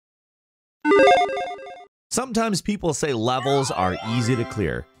Sometimes people say levels are easy to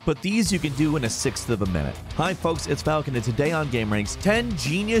clear, but these you can do in a sixth of a minute. Hi folks, it's Falcon, and today on gameranx, 10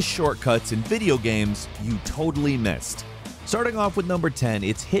 genius shortcuts in video games you totally missed. Starting off with number 10,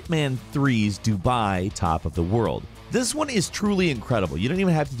 it's Hitman 3's Dubai Top of the World. This one is truly incredible. You don't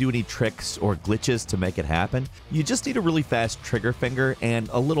even have to do any tricks or glitches to make it happen. You just need a really fast trigger finger and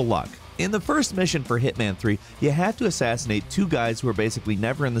a little luck. In the first mission for Hitman 3, you have to assassinate two guys who are basically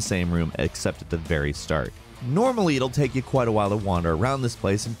never in the same room except at the very start. Normally, it'll take you quite a while to wander around this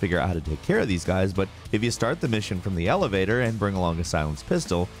place and figure out how to take care of these guys, but if you start the mission from the elevator and bring along a silenced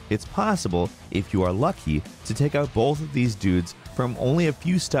pistol, it's possible, if you are lucky, to take out both of these dudes from only a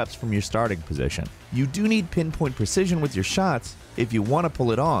few steps from your starting position. You do need pinpoint precision with your shots if you want to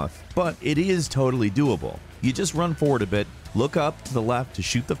pull it off, but it is totally doable. You just run forward a bit, look up to the left to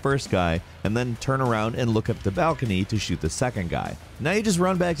shoot the first guy, and then turn around and look up the balcony to shoot the second guy. Now you just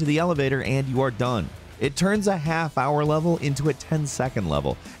run back to the elevator and you are done. It turns a half-hour level into a 10-second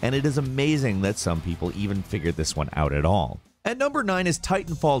level, and it is amazing that some people even figured this one out at all. At number 9 is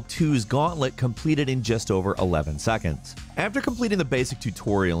Titanfall 2's Gauntlet, completed in just over 11 seconds. After completing the basic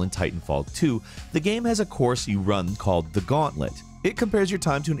tutorial in Titanfall 2, the game has a course you run called the Gauntlet. It compares your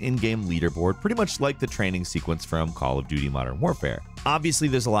time to an in-game leaderboard, pretty much like the training sequence from Call of Duty Modern Warfare. Obviously,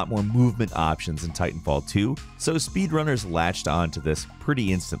 there's a lot more movement options in Titanfall 2, so speedrunners latched onto this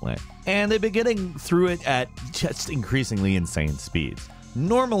pretty instantly. And they've been getting through it at just increasingly insane speeds.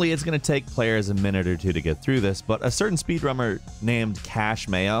 Normally, it's going to take players a minute or two to get through this, but a certain speedrunner named Cash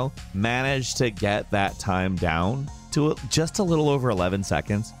Mayo managed to get that time down to just a little over 11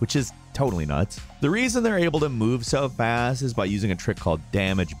 seconds, which is totally nuts. The reason they're able to move so fast is by using a trick called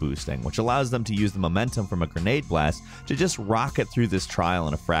damage boosting, which allows them to use the momentum from a grenade blast to just rocket through this trial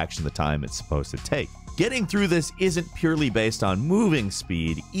in a fraction of the time it's supposed to take. Getting through this isn't purely based on moving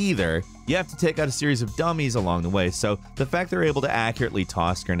speed either. You have to take out a series of dummies along the way, so the fact they're able to accurately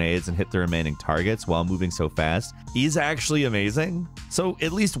toss grenades and hit the remaining targets while moving so fast is actually amazing. So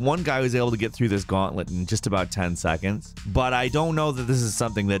at least one guy was able to get through this gauntlet in just about 10 seconds, but I don't know that this is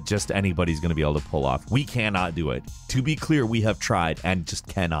something that just anybody's going to be able to pull off. We cannot do it. To be clear, we have tried and just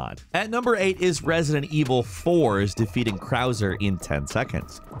cannot. At number 8 is Resident Evil 4's defeating Krauser in 10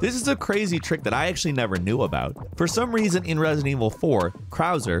 seconds. This is a crazy trick that I actually never knew about. For some reason in Resident Evil 4,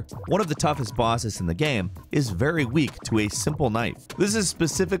 Krauser, one of the toughest bosses in the game, is very weak to a simple knife. This is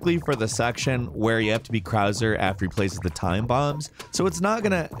specifically for the section where you have to beat Krauser after he places the time bombs, so it's not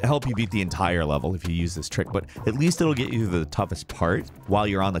going to help you beat the entire level if you use this trick, but at least it'll get you to the toughest part while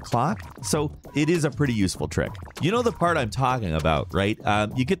you're on the clock, so it is a pretty useful trick. You know the part I'm talking about, right?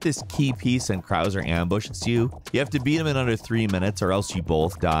 You get this key piece and Krauser ambushes you. You have to beat him in under 3 minutes or else you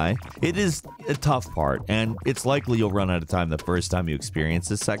both die. It is a tough part, and it's likely you'll run out of time the first time you experience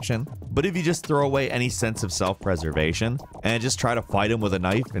this section. But if you just throw away any sense of self-preservation and just try to fight him with a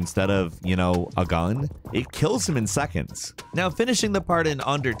knife instead of, a gun, it kills him in seconds. Now, finishing the part in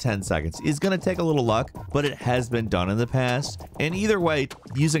under 10 seconds is going to take a little luck, but it has been done in the past. And either way,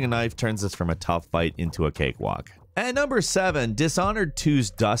 using a knife turns this from a tough fight into a cakewalk. At number 7, Dishonored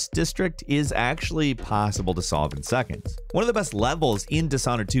 2's Dust District is actually possible to solve in seconds. One of the best levels in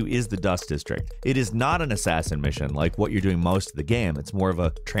Dishonored 2 is the Dust District. It is not an assassin mission like what you're doing most of the game. It's more of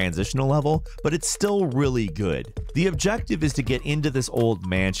a transitional level, but it's still really good. The objective is to get into this old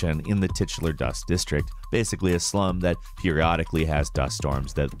mansion in the titular Dust District, basically a slum that periodically has dust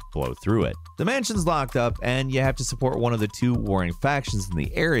storms that blow through it. The mansion's locked up, and you have to support one of the two warring factions in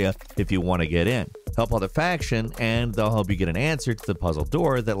the area if you want to get in. Help other faction, and they'll help you get an answer to the puzzle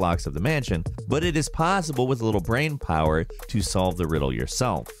door that locks up the mansion, but it is possible with a little brain power to solve the riddle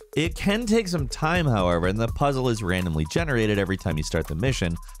yourself. It can take some time, however, and the puzzle is randomly generated every time you start the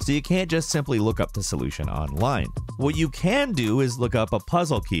mission, so you can't just simply look up the solution online. What you can do is look up a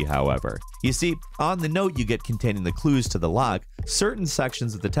puzzle key, however. You see, on the note you get containing the clues to the lock, certain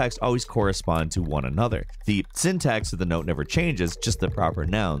sections of the text always correspond to one another. The syntax of the note never changes, just the proper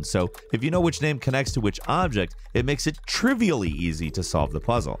noun, so if you know which name connects to which object, it makes it trivially easy to solve the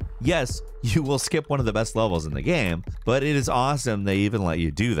puzzle. Yes, you will skip one of the best levels in the game, but it is awesome they even let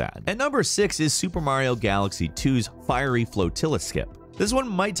you do that. At number 6 is Super Mario Galaxy 2's Fiery Flotilla Skip. This one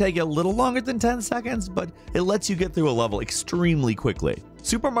might take you a little longer than 10 seconds, but it lets you get through a level extremely quickly.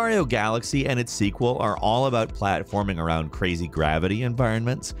 Super Mario Galaxy and its sequel are all about platforming around crazy gravity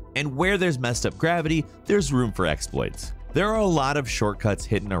environments, and where there's messed up gravity, there's room for exploits. There are a lot of shortcuts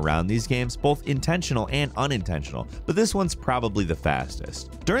hidden around these games, both intentional and unintentional, but this one's probably the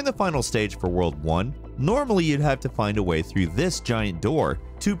fastest. During the final stage for World 1, normally you'd have to find a way through this giant door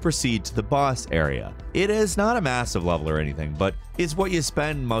to proceed to the boss area. It is not a massive level or anything, but it's what you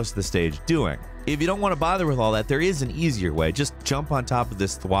spend most of the stage doing. If you don't want to bother with all that, there is an easier way. Just jump on top of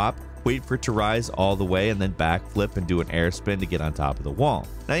this thwop, wait for it to rise all the way, and then backflip and do an air spin to get on top of the wall.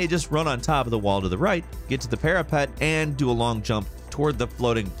 Now you just run on top of the wall to the right, get to the parapet, and do a long jump toward the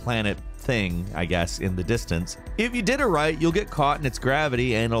floating planet thing, I guess, in the distance. If you did it right, you'll get caught in its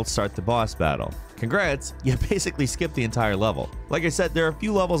gravity and it'll start the boss battle. Congrats, you basically skipped the entire level. Like I said, there are a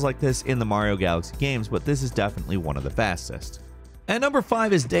few levels like this in the Mario Galaxy games, but this is definitely one of the fastest. At number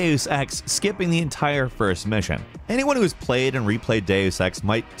 5 is Deus Ex, skipping the entire first mission. Anyone who has played and replayed Deus Ex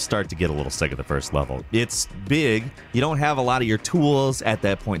might start to get a little sick of the first level. It's big, you don't have a lot of your tools at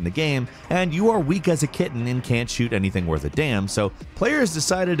that point in the game, and you are weak as a kitten and can't shoot anything worth a damn, so players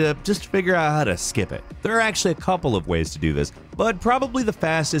decided to just figure out how to skip it. There are actually a couple of ways to do this, but probably the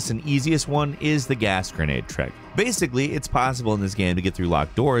fastest and easiest one is the gas grenade trick. Basically, it's possible in this game to get through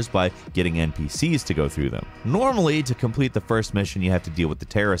locked doors by getting NPCs to go through them. Normally, to complete the first mission, you have to deal with the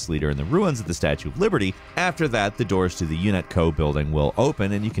terrorist leader in the ruins of the Statue of Liberty. After that, the doors to the UnitCo building will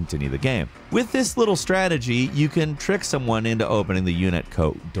open and you continue the game. With this little strategy, you can trick someone into opening the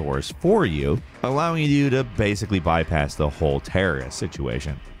UnitCo doors for you, allowing you to basically bypass the whole terrorist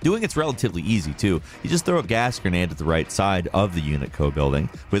situation. Doing it's relatively easy too. You just throw a gas grenade at the right side of the UnitCo building.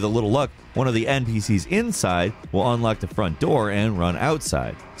 With a little luck, one of the NPCs inside will unlock the front door and run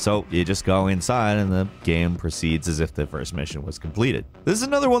outside. So you just go inside and the game proceeds as if the first mission was completed. This is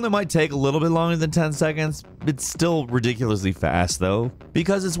another one that might take a little bit longer than 10 seconds. It's still ridiculously fast though,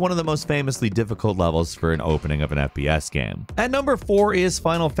 because it's one of the most famously difficult levels for an opening of an FPS game. At number 4 is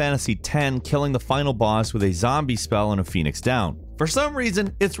Final Fantasy X, killing the final boss with a zombie spell and a Phoenix Down. For some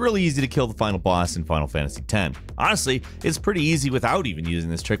reason, it's really easy to kill the final boss in Final Fantasy X. Honestly, it's pretty easy without even using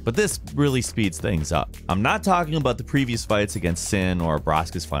this trick, but this really speeds things up. I'm not talking about the previous fights against Sin or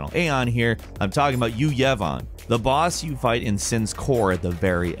Braska's final Aeon here, I'm talking about Yu Yevon, the boss you fight in Sin's core at the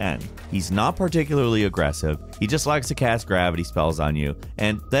very end. He's not particularly aggressive, he just likes to cast gravity spells on you,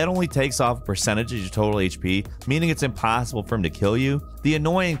 and that only takes off a percentage of your total HP, meaning it's impossible for him to kill you. The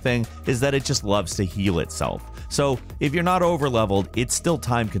annoying thing is that it just loves to heal itself. So if you're not over leveled, it's still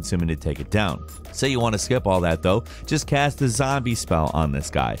time consuming to take it down. Say you want to skip all that though, just cast the zombie spell on this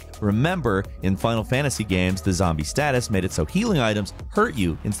guy. Remember, in Final Fantasy games, the zombie status made it so healing items hurt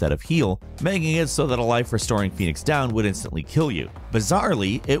you instead of heal, making it so that a life restoring Phoenix Down would instantly kill you.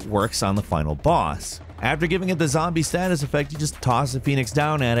 Bizarrely, it works on the final boss. After giving it the zombie status effect, you just toss the Phoenix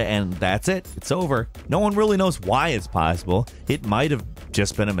Down at it and that's it, it's over. No one really knows why it's possible, it might have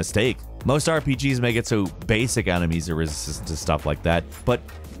just been a mistake. Most RPGs make it so basic enemies are resistant to stuff like that, but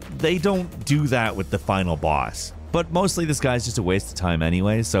they don't do that with the final boss. But mostly this guy's just a waste of time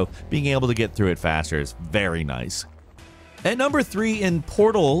anyway, so being able to get through it faster is very nice. At number 3 in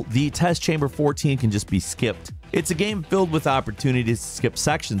Portal, the Test Chamber 14 can just be skipped. It's a game filled with opportunities to skip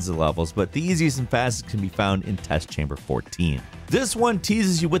sections of levels, but the easiest and fastest can be found in Test Chamber 14. This one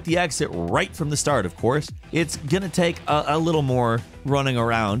teases you with the exit right from the start, of course. It's gonna take a little more running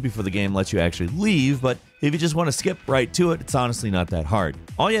around before the game lets you actually leave, but if you just want to skip right to it, it's honestly not that hard.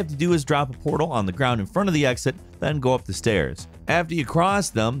 All you have to do is drop a portal on the ground in front of the exit, then go up the stairs. After you cross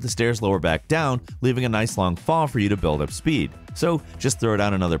them, the stairs lower back down, leaving a nice long fall for you to build up speed. So just throw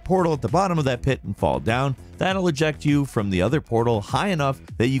down another portal at the bottom of that pit and fall down. That'll eject you from the other portal high enough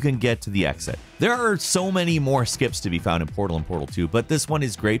that you can get to the exit. There are so many more skips to be found in Portal and Portal 2, but this one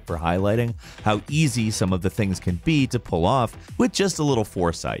is great for highlighting how easy some of the things can be to pull off with just a little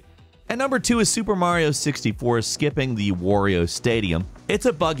foresight. At number 2 is Super Mario 64, skipping the Wario Stadium. It's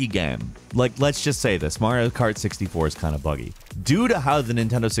a buggy game. Like, let's just say this, Mario Kart 64 is kind of buggy. Due to how the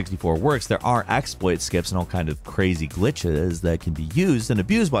Nintendo 64 works, there are exploit skips and all kind of crazy glitches that can be used and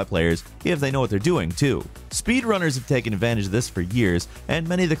abused by players if they know what they're doing too. Speedrunners have taken advantage of this for years, and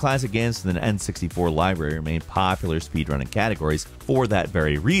many of the classic games from the N64 library remain popular speedrunning categories for that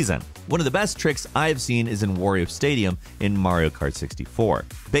very reason. One of the best tricks I've seen is in Wario Stadium in Mario Kart 64.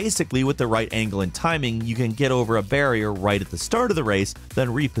 Basically, with the right angle and timing, you can get over a barrier right at the start of the race, then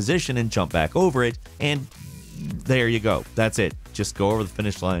reposition and jump back over it, and there you go. That's it. Just go over the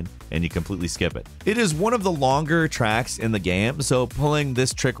finish line and you completely skip it. It is one of the longer tracks in the game, so pulling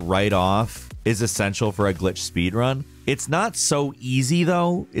this trick right off is essential for a glitch speedrun. It's not so easy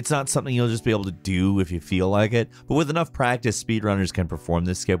though. It's not something you'll just be able to do if you feel like it, but with enough practice, speedrunners can perform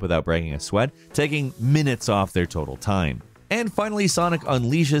this skip without breaking a sweat, taking minutes off their total time. And finally, Sonic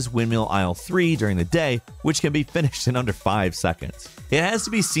unleashes Windmill Isle 3 during the day, which can be finished in under 5 seconds. It has to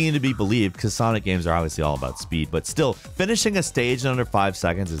be seen to be believed because Sonic games are obviously all about speed, but still, finishing a stage in under 5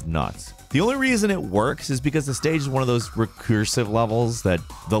 seconds is nuts. The only reason it works is because the stage is one of those recursive levels that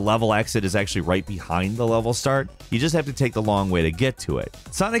the level exit is actually right behind the level start. You just have to take the long way to get to it.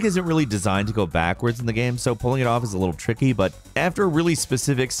 Sonic isn't really designed to go backwards in the game, so pulling it off is a little tricky, but after a really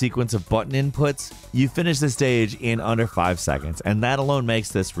specific sequence of button inputs, you finish the stage in under 5 seconds, and that alone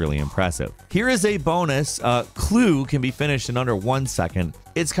makes this really impressive. Here is a bonus. Clue can be finished in under 1 second.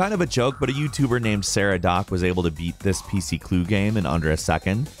 It's kind of a joke, but a YouTuber named Sarah Doc was able to beat this PC Clue game in under a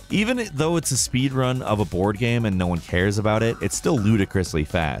second. Even though it's a speedrun of a board game and no one cares about it, it's still ludicrously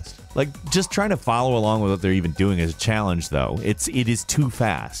fast. Like, just trying to follow along with what they're even doing is a challenge, though. It is too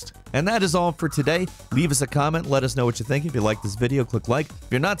fast. And that is all for today. Leave us a comment. Let us know what you think. If you like this video, click like. If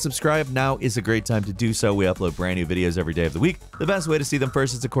you're not subscribed, now is a great time to do so. We upload brand new videos every day of the week. The best way to see them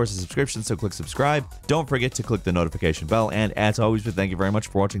first is, of course, a subscription, so click subscribe. Don't forget to click the notification bell. And as always, we thank you very much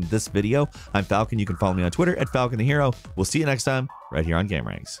for watching this video. I'm Falcon. You can follow me on Twitter at Falcon the Hero. We'll see you next time right here on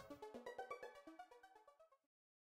gameranx.